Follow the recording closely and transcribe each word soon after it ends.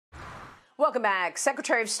Welcome back.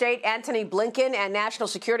 Secretary of State Antony Blinken and National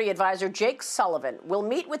Security Advisor Jake Sullivan will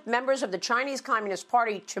meet with members of the Chinese Communist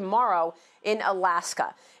Party tomorrow in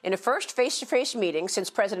Alaska in a first face-to-face meeting since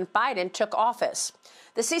President Biden took office.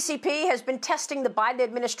 The CCP has been testing the Biden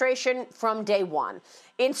administration from day one,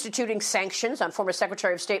 instituting sanctions on former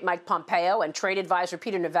Secretary of State Mike Pompeo and trade advisor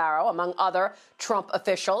Peter Navarro, among other Trump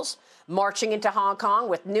officials, marching into Hong Kong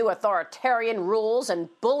with new authoritarian rules and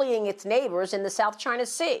bullying its neighbors in the South China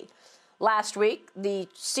Sea. Last week, the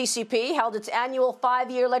CCP held its annual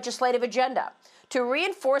 5-year legislative agenda to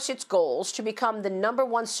reinforce its goals to become the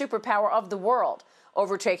 #1 superpower of the world,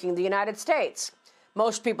 overtaking the United States.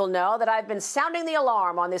 Most people know that I've been sounding the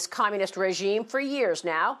alarm on this communist regime for years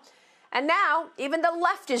now. And now, even the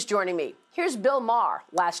left is joining me. Here's Bill Maher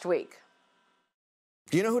last week.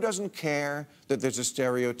 Do you know who doesn't care that there's a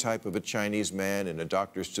stereotype of a Chinese man in a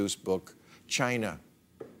Dr. Seuss book? China.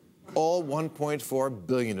 All 1.4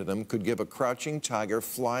 billion of them could give a crouching tiger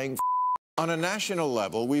flying. On a national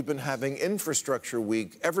level, we've been having Infrastructure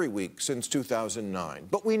Week every week since 2009,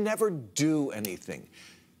 but we never do anything.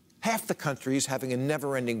 Half the country is having a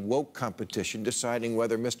never-ending woke competition deciding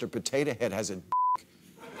whether Mr. Potato Head has a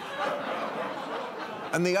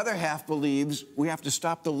and the other half believes we have to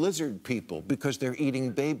stop the lizard people because they're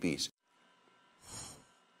eating babies.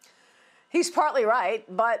 He's partly right,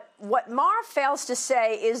 but what Maher fails to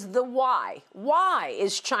say is the why. Why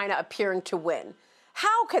is China appearing to win?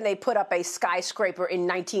 How can they put up a skyscraper in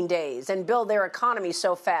 19 days and build their economy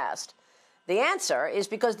so fast? The answer is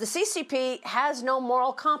because the CCP has no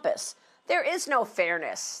moral compass. There is no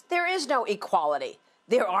fairness. There is no equality.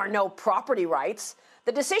 There are no property rights.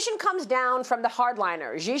 The decision comes down from the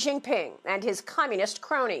hardliner, Xi Jinping, and his communist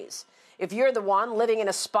cronies. If you're the one living in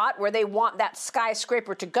a spot where they want that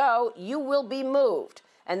skyscraper to go, you will be moved,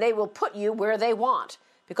 and they will put you where they want,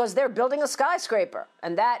 because they're building a skyscraper,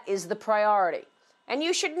 and that is the priority. And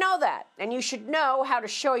you should know that, and you should know how to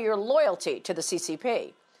show your loyalty to the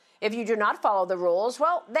CCP. If you do not follow the rules,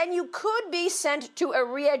 well, then you could be sent to a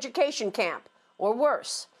re-education camp, or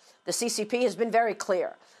worse. The CCP has been very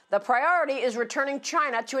clear. The priority is returning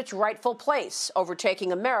China to its rightful place,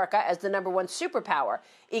 overtaking America as the #1 superpower,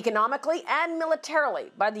 economically and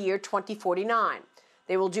militarily, by the year 2049.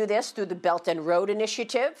 They will do this through the Belt and Road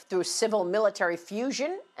Initiative, through civil-military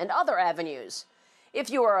fusion, and other avenues. If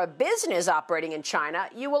you are a business operating in China,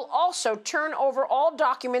 you will also turn over all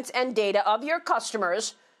documents and data of your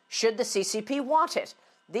customers, should the CCP want it.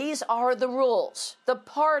 These are the rules. The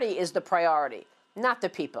party is the priority, not the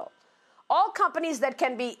people. All companies that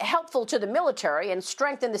can be helpful to the military and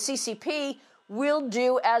strengthen the CCP will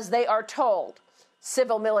do as they are told.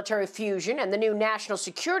 Civil-military fusion and the new national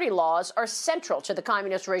security laws are central to the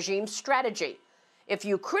communist regime's strategy. If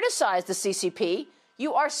you criticize the CCP,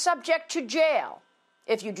 you are subject to jail.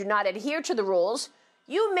 If you do not adhere to the rules,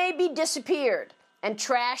 you may be disappeared and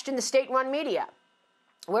trashed in the state-run media.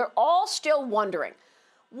 We're all still wondering,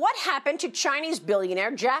 what happened to Chinese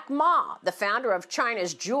billionaire Jack Ma, the founder of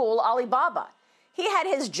China's jewel Alibaba? He had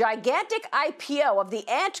his gigantic IPO of the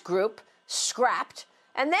Ant Group scrapped,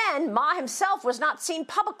 and then Ma himself was not seen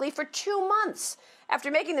publicly for 2 months after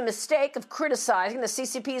making the mistake of criticizing the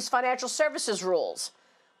CCP's financial services rules.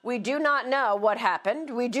 We do not know what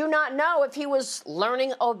happened. We do not know if he was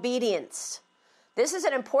learning obedience. This is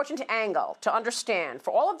an important angle to understand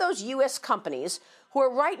for all of those U.S. companies who are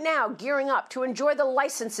right now gearing up to enjoy the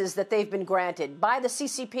licenses that they've been granted by the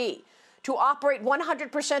CCP to operate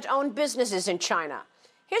 100% owned businesses in China.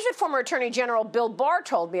 Here's what former Attorney General Bill Barr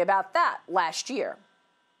told me about that last year.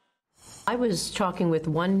 I was talking with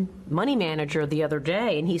one money manager the other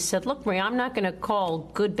day, and he said, look, Maria, I'm not going to call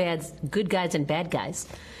good guys and bad guys.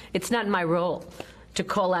 It's not my role to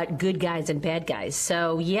call out good guys and bad guys.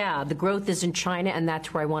 So, yeah, the growth is in China, and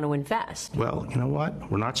that's where I want to invest. Well, you know what?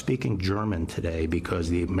 We're not speaking German today because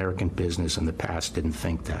the American business in the past didn't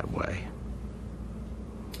think that way.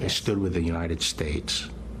 They stood with the United States.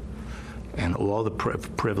 And all the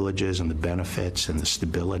privileges and the benefits and the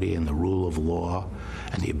stability and the rule of law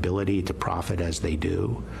and the ability to profit as they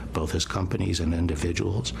do, both as companies and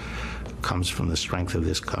individuals, comes from the strength of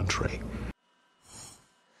this country.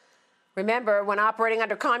 Remember, when operating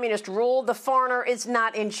under communist rule, the foreigner is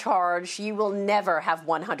not in charge. You will never have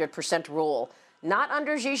 100% rule, not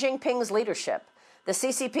under Xi Jinping's leadership. The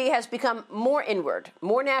CCP has become more inward,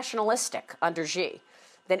 more nationalistic under Xi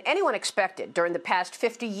than anyone expected during the past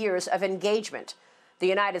 50 years of engagement. The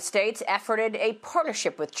United States efforted a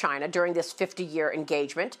partnership with China during this 50-year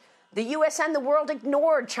engagement. The U.S. and the world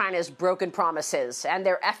ignored China's broken promises and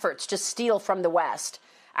their efforts to steal from the West.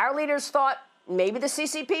 Our leaders thought maybe the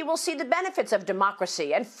CCP will see the benefits of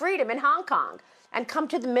democracy and freedom in Hong Kong and come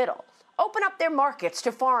to the middle, open up their markets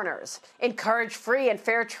to foreigners, encourage free and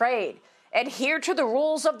fair trade, adhere to the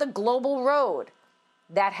rules of the global road.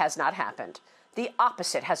 That has not happened. The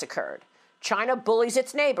opposite has occurred. China bullies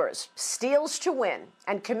its neighbors, steals to win,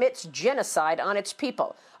 and commits genocide on its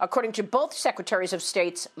people, according to both Secretaries of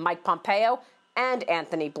States Mike Pompeo and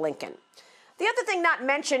Anthony Blinken. The other thing not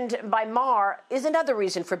mentioned by Maher is another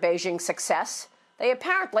reason for Beijing's success. They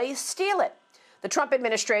apparently steal it. The Trump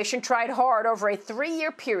administration tried hard over a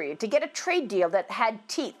 3-year period to get a trade deal that had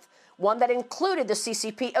teeth, one that included the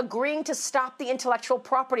CCP agreeing to stop the intellectual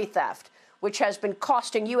property theft, which has been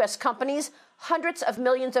costing U.S. companies hundreds of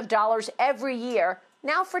millions of dollars every year,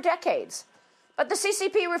 now for decades. But the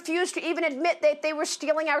CCP refused to even admit that they were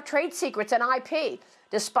stealing our trade secrets and IP,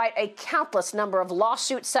 despite a countless number of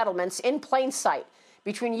lawsuit settlements in plain sight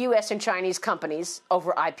between U.S. and Chinese companies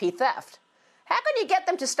over IP theft. How can you get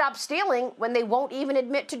them to stop stealing when they won't even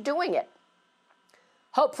admit to doing it?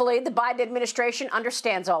 Hopefully, the Biden administration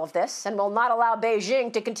understands all of this and will not allow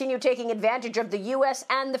Beijing to continue taking advantage of the U.S.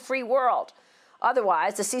 and the free world.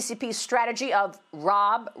 Otherwise, the CCP's strategy of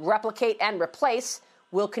rob, replicate, and replace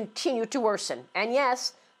will continue to worsen. And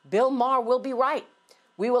yes, Bill Maher will be right.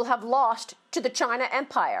 We will have lost to the China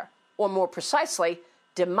empire, or more precisely,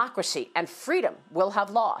 democracy and freedom will have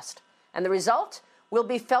lost. And the result will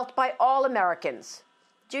be felt by all Americans.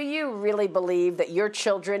 Do you really believe that your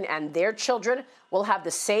children and their children will have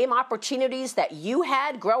the same opportunities that you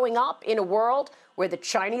had growing up in a world where the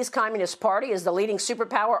Chinese Communist Party is the leading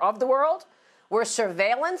superpower of the world, where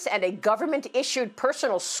surveillance and a government-issued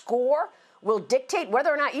personal score will dictate whether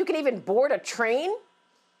or not you can even board a train?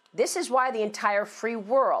 This is why the entire free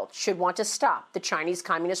world should want to stop the Chinese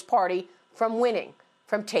Communist Party from winning,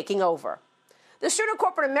 from taking over. The sooner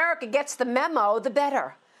corporate America gets the memo, the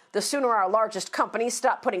better. The sooner our largest companies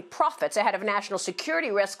stop putting profits ahead of national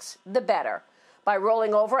security risks, the better. By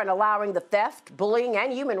rolling over and allowing the theft, bullying,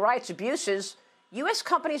 and human rights abuses, U.S.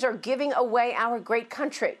 companies are giving away our great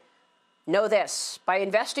country. Know this, by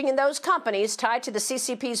investing in those companies tied to the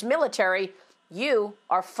CCP's military, you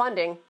are funding